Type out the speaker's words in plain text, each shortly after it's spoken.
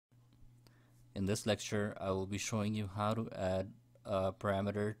In this lecture, I will be showing you how to add a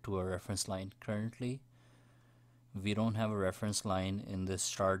parameter to a reference line. Currently, we don't have a reference line in this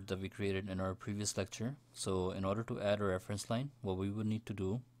chart that we created in our previous lecture. So in order to add a reference line, what we would need to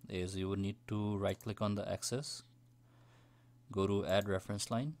do is you would need to right click on the axis, go to add reference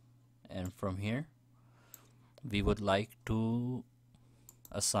line, and from here we would like to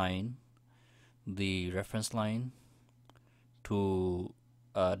assign the reference line to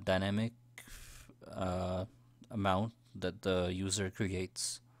a dynamic amount that the user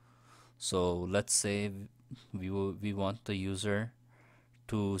creates. So let's say we want the user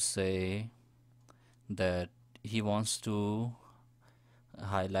to say that he wants to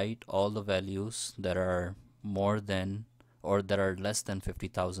highlight all the values that are more than or that are less than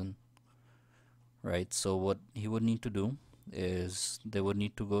 50,000, right? So what he would need to do is they would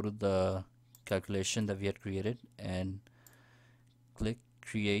need to go to the calculation that we had created and click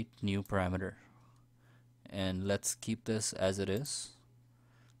create new parameter, and let's keep this as it is.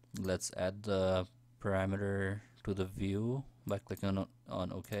 Let's add the parameter to the view by clicking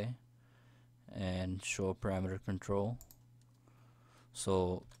on OK and show parameter control.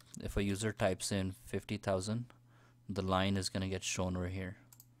 So if a user types in 50,000, the line is going to get shown over here.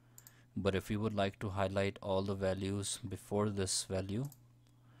 But if we would like to highlight all the values before this value,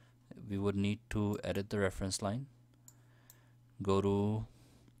 we would need to edit the reference line, go to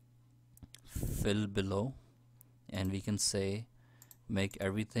fill below, and we can say make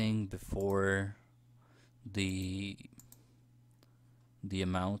everything before the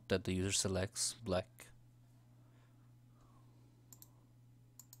amount that the user selects black.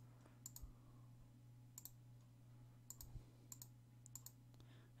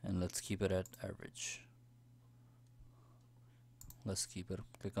 And let's keep it at average. Let's keep it,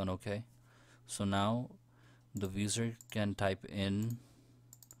 click on OK. So now the user can type in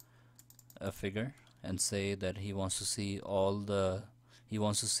a figure and say that he wants to see all the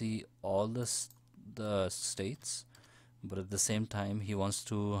states, but at the same time he wants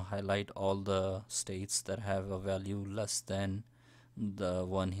to highlight all the states that have a value less than the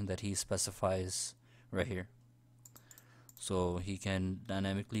one that he specifies right here. So he can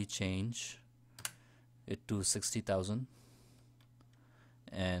dynamically change it to 60,000,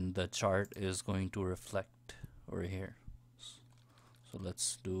 and the chart is going to reflect over here. So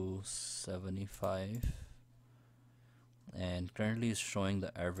let's do 75, and currently it's showing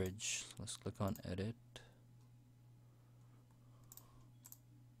the average. Let's click on edit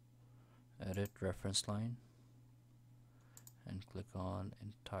reference line and click on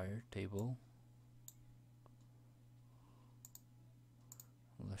entire table.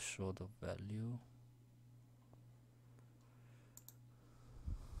 Let's show the value.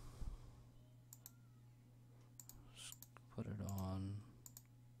 Just put it on.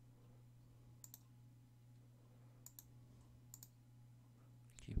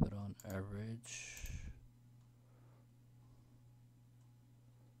 Keep it on average.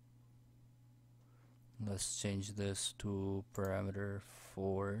 Let's change this to parameter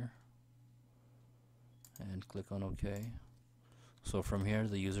 4 and click on OK. So from here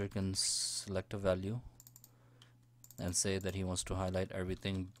the user can select a value and say that he wants to highlight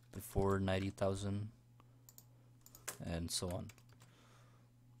everything before 90,000 and so on.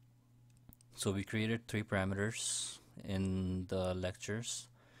 So we created 3 parameters in the lectures.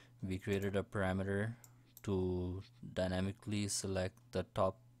 We created a parameter to dynamically select the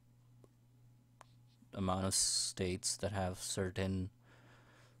top amount of states that have certain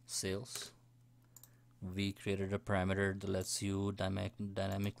sales. We created a parameter that lets you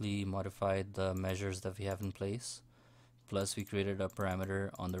dynamically modify the measures that we have in place. Plus we created a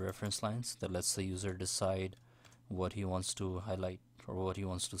parameter on the reference lines that lets the user decide what he wants to highlight or what he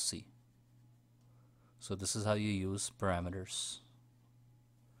wants to see. So this is how you use parameters.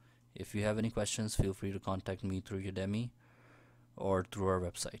 If you have any questions, feel free to contact me through Udemy or through our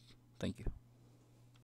website. Thank you.